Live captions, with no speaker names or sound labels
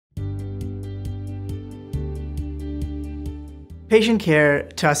Patient care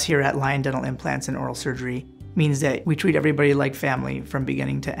to us here at Lyon Dental Implants and Oral Surgery means that we treat everybody like family from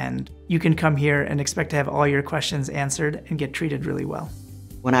beginning to end. You can come here and expect to have all your questions answered and get treated really well.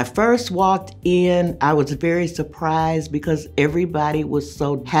 When I first walked in, I was very surprised because everybody was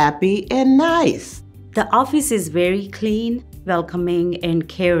so happy and nice. The office is very clean, welcoming, and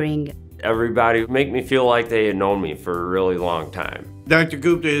caring. Everybody make me feel like they had known me for a really long time. Dr.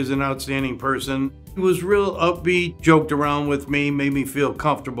 Gupta is an outstanding person. He was real upbeat, joked around with me, made me feel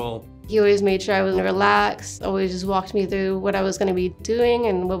comfortable. He always made sure I was relaxed, always just walked me through what I was going to be doing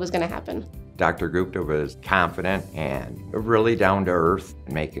and what was going to happen. Dr. Gupta was confident and really down to earth,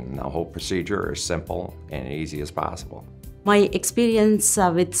 making the whole procedure as simple and easy as possible. My experience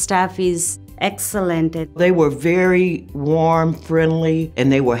with staff is excellent. They were very warm, friendly,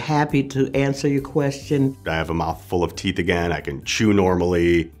 and they were happy to answer your question. I have a mouth full of teeth again. I can chew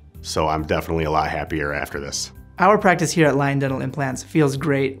normally, so I'm definitely a lot happier after this. Our practice here at Lyon Dental Implants feels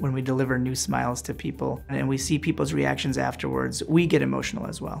great when we deliver new smiles to people and we see people's reactions afterwards. We get emotional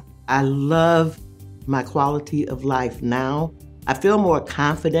as well. I love my quality of life now. I feel more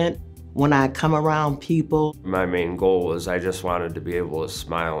confident when I come around people. My main goal was I just wanted to be able to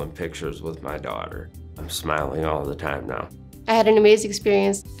smile in pictures with my daughter. I'm smiling all the time now. I had an amazing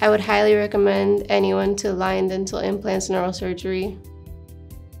experience. I would highly recommend anyone to Lyon Dental Implants and Oral Surgery.